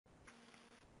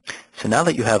So now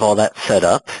that you have all that set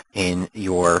up in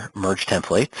your merge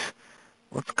templates,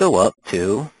 let's go up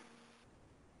to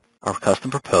our custom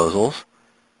proposals.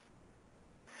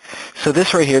 So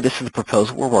this right here, this is the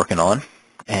proposal we're working on,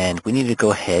 and we need to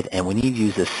go ahead and we need to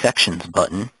use this sections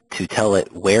button to tell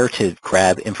it where to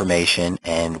grab information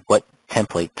and what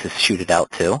template to shoot it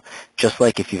out to. Just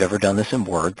like if you've ever done this in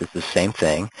Word, this is the same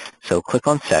thing. So click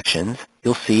on sections.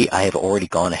 You'll see I have already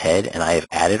gone ahead and I have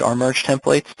added our merge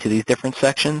templates to these different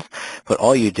sections. But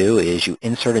all you do is you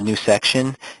insert a new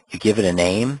section, you give it a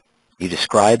name, you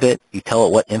describe it, you tell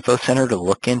it what info center to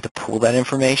look in to pull that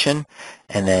information,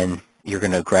 and then you're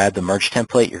going to grab the merge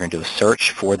template, you're going to do a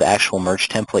search for the actual merge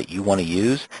template you want to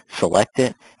use, select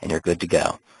it, and you're good to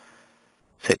go.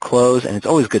 So hit close, and it's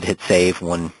always good to hit save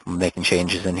when making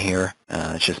changes in here.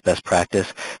 It's just best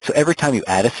practice. So every time you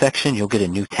add a section, you'll get a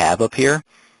new tab up here.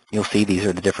 You'll see these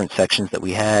are the different sections that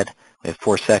we had. We have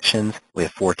 4 sections, we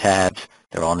have 4 tabs.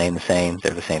 They're all named the same,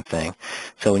 they're the same thing.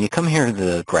 So when you come here to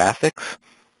the graphics,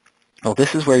 well,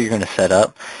 this is where you're going to set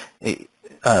up.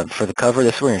 For the cover,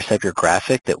 this is where you're going to set up your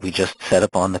graphic that we just set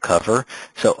up on the cover.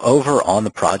 So over on the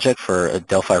project for a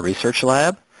Delphi Research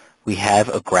Lab, we have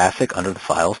a graphic under the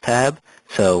Files tab.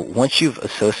 So once you've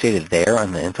associated there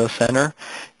on the Info Center,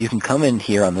 you can come in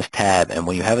here on this tab, and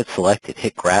when you have it selected,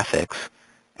 hit Graphics,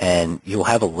 and you'll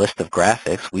have a list of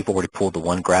graphics. We've already pulled the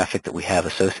one graphic that we have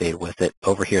associated with it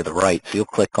over here to the right. So you'll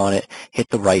click on it, hit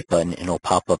the right button, and it'll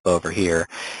pop up over here.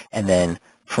 And then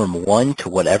from 1 to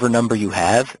whatever number you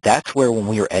have, that's where when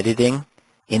we were editing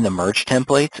in the merge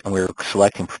templates and we were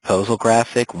selecting proposal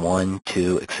graphic, 1,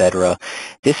 2, etc.,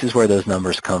 this is where those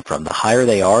numbers come from. The higher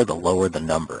they are, the lower the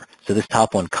number. So this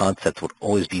top one, concepts, would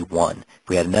always be 1. If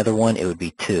we had another one, it would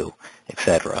be 2,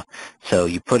 etc. So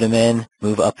you put them in,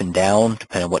 move up and down,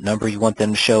 depending on what number you want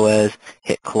them to show as,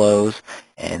 hit close,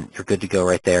 and you're good to go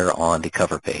right there on the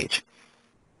cover page.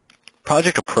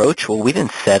 Project approach, well, we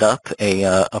didn't set up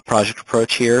a project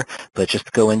approach here, but just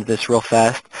to go into this real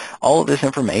fast, all of this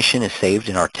information is saved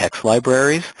in our text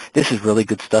libraries. This is really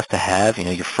good stuff to have. You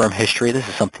know, your firm history, this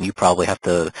is something you probably have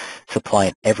to supply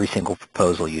in every single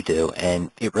proposal you do, and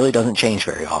it really doesn't change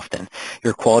very often.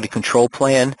 Your quality control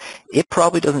plan, it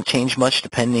probably doesn't change much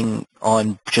depending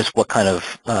on just what kind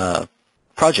of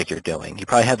project you're doing. You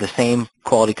probably have the same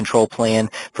quality control plan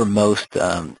for most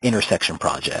intersection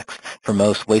projects. For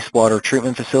most wastewater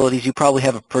treatment facilities, you probably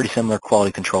have a pretty similar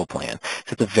quality control plan.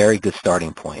 So it's a very good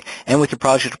starting point. And with your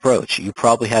project approach, you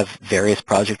probably have various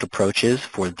project approaches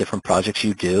for the different projects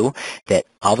you do that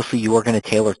obviously you are going to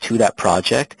tailor to that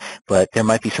project, but there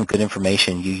might be some good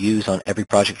information you use on every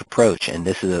project approach, and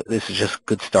this is just a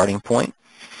good starting point.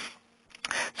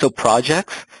 So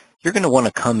projects, you're going to want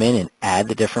to come in and add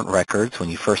the different records when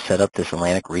you first set up this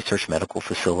Atlantic Research Medical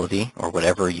Facility or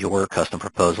whatever your custom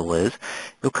proposal is.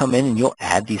 You'll come in and you'll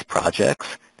add these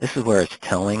projects. This is where it's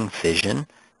telling Vision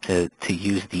to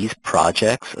use these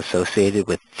projects associated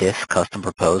with this custom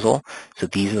proposal. So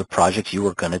these are the projects you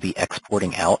are going to be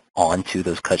exporting out onto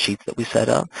those cut sheets that we set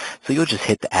up. So you'll just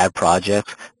hit the Add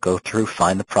Projects, go through,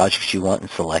 find the projects you want, and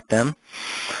select them.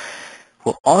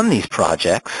 Well, on these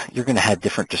projects, you're going to have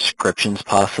different descriptions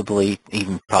possibly,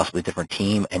 even possibly different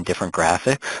team and different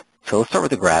graphics. So let's start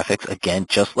with the graphics. Again,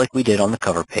 just like we did on the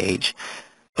cover page.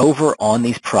 Over on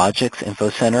these projects info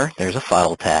center, there's a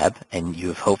file tab, and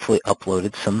you've hopefully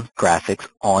uploaded some graphics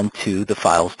onto the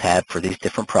files tab for these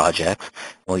different projects.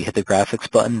 Well, you hit the graphics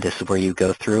button. This is where you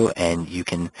go through and you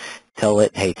can tell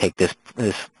it, hey, take this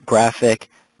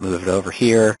graphic, move it over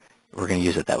here. We're going to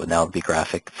use it. That would now be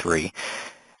graphic 3.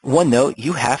 One note,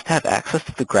 you have to have access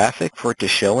to the graphic for it to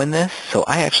show in this. So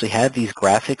I actually have these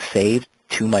graphics saved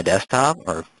to my desktop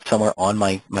or somewhere on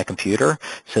my computer,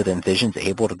 so then Vision's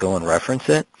able to go and reference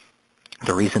it.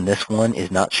 The reason this one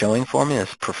is not showing for me is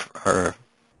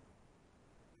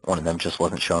one of them just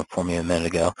wasn't showing for me a minute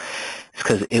ago. It's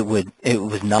because it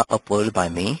was not uploaded by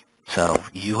me. So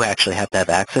you actually have to have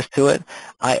access to it.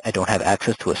 I don't have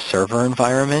access to a server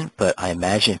environment, but I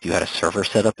imagine if you had a server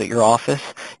set up at your office,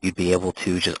 you'd be able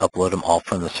to just upload them all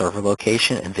from the server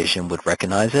location and Vision would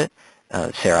recognize it.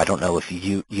 Sarah, I don't know if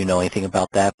you know anything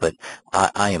about that, but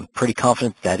I am pretty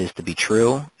confident that is to be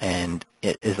true, and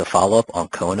it is a follow-up on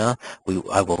Kona.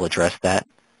 I will address that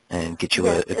and get you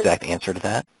an exact answer to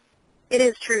that. It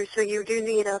is true. So you do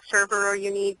need a server or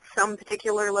you need some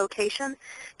particular location.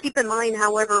 Keep in mind,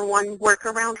 however, one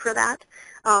workaround for that.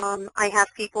 I have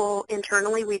people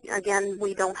internally. We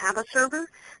don't have a server.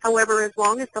 However, as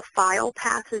long as the file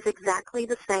path is exactly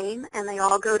the same and they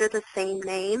all go to the same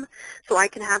name, so I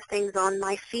can have things on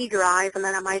my C drive and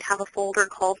then I might have a folder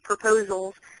called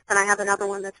proposals, then I have another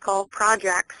one that's called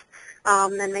projects,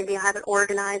 then maybe I have it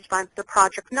organized by the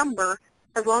project number.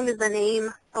 As long as the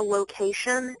name, a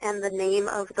location, and the name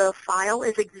of the file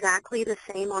is exactly the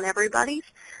same on everybody's,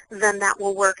 then that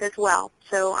will work as well.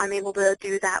 So I'm able to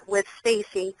do that with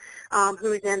Stacy,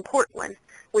 who's in Portland.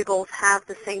 We both have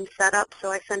the same setup,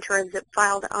 so I sent her a zip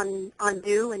file to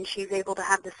undo, and she's able to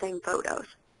have the same photos.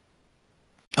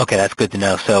 Okay, that's good to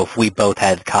know. So if we both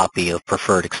had a copy of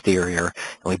preferred exterior,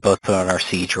 and we both put on our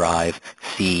C drive,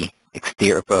 preferred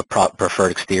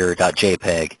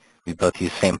exterior.jpg, we both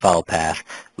use the same file path,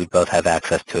 we both have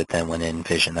access to it then when in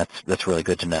Vision. That's really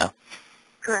good to know.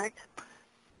 Correct.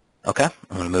 Okay,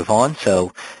 I'm going to move on.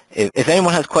 So if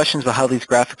anyone has questions about how these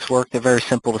graphics work, they're very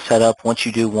simple to set up. Once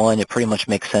you do one, it pretty much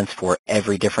makes sense for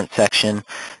every different section.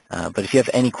 But if you have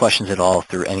any questions at all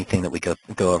through anything that we go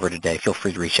over today, feel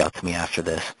free to reach out to me after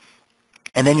this.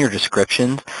 And then your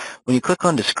descriptions. When you click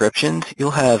on descriptions,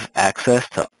 you'll have access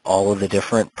to all of the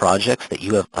different projects that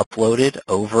you have uploaded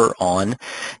over on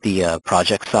the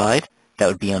project side. That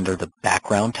would be under the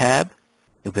background tab.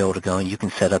 You'll be able to go and you can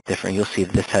set up different, you'll see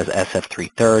that this has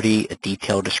SF330, a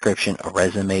detailed description, a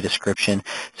resume description.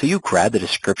 So you grab the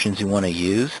descriptions you want to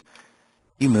use,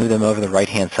 you move them over to the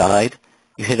right-hand side,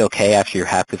 you hit OK after you're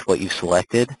happy with what you've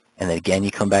selected, and then again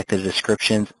you come back to the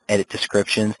descriptions, edit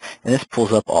descriptions, and this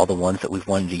pulls up all the ones that we've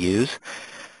wanted to use.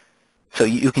 So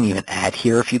you can even add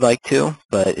here if you'd like to,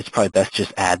 but it's probably best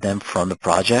just add them from the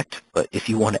project. But if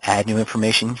you want to add new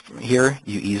information here,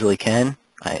 you easily can.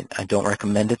 I don't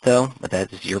recommend it though, but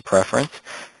that is your preference.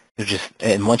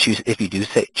 If you do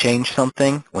change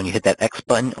something, when you hit that X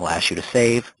button, it'll ask you to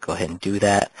save. Go ahead and do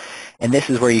that. And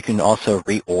this is where you can also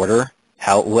reorder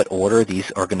what order these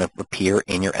are going to appear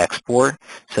in your export.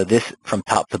 So this from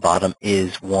top to bottom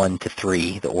is 1 to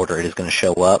 3, the order it is going to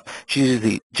show up.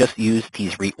 Just use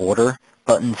these reorder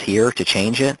buttons here to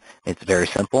change it. It's very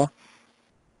simple.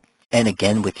 And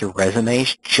again, with your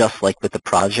resumes, just like with the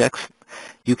projects,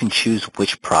 you can choose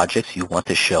which projects you want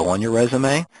to show on your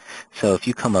resume. So if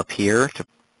you come up here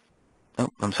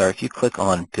if you click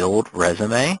on Build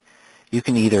Resume, you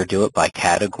can either do it by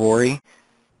category,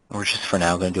 or just for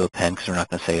now I'm going to do a pen because we're not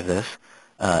going to save this.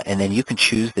 And then you can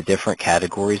choose the different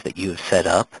categories that you have set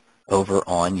up over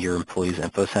on your Employees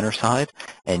Info Center side,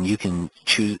 and you can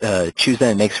choose that.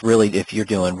 It makes really, if you're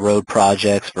doing road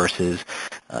projects versus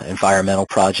environmental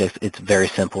projects, it's very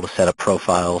simple to set up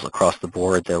profiles across the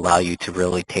board that allow you to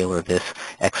really tailor this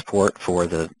export for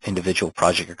the individual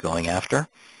project you're going after.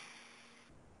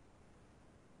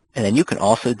 And then you can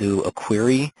also do a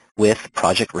query with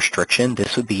project restriction.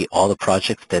 This would be all the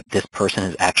projects that this person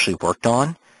has actually worked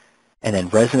on. And then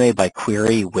resume by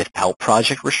query without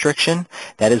project restriction.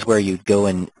 That is where you'd go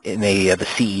and it may have a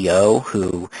CEO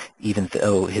who, even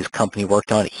though his company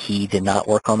worked on it, he did not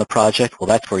work on the project. Well,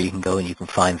 that's where you can go and you can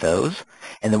find those.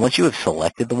 And then once you have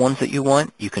selected the ones that you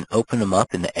want, you can open them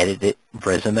up in the Edit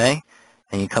Resume.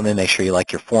 And you come in and make sure you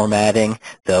like your formatting.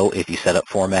 Though if you set up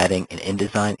formatting in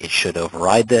InDesign, it should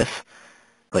override this.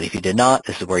 But if you did not,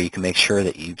 this is where you can make sure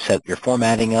that you set your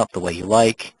formatting up the way you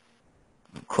like.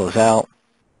 Close out.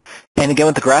 And again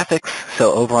with the graphics,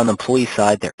 so over on the employee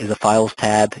side there is a Files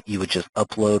tab. You would just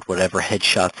upload whatever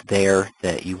headshots there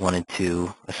that you wanted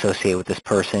to associate with this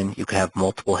person. You could have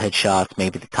multiple headshots.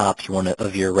 Maybe the top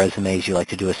of your resumes you like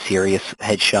to do a serious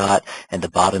headshot, and the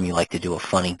bottom you like to do a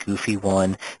funny, goofy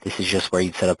one. This is just where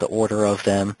you'd set up the order of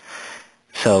them.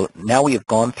 So now we have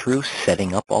gone through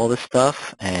setting up all this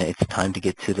stuff, and it's time to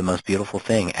get to the most beautiful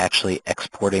thing, actually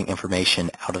exporting information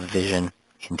out of Vision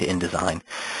into InDesign.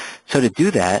 So to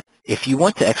do that, if you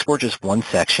want to export just one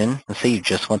section, let's say you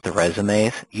just want the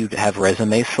resumes, you'd have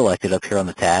resumes selected up here on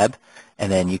the tab,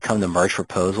 and then you come to Merge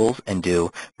Proposals and do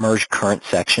Merge Current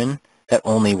Section. That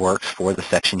only works for the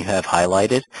section you have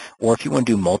highlighted. Or if you want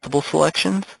to do multiple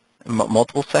sections,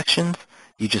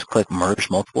 you just click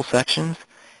Merge Multiple Sections.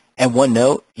 And one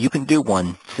note, you can do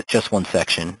just one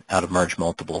section out of Merge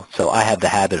Multiple. So I have the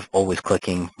habit of always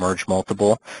clicking Merge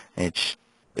Multiple.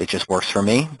 It just works for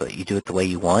me, but you do it the way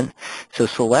you want. So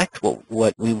select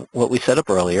what we set up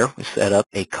earlier. We set up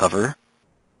a cover,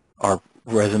 our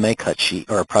resume cut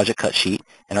sheet, or a project cut sheet,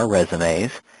 and our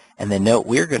resumes. And then note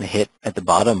we're going to hit at the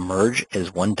bottom merge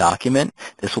as one document.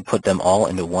 This will put them all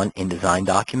into one InDesign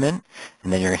document.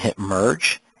 And then you're going to hit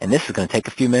merge. And this is going to take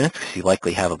a few minutes because you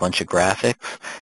likely have a bunch of graphics.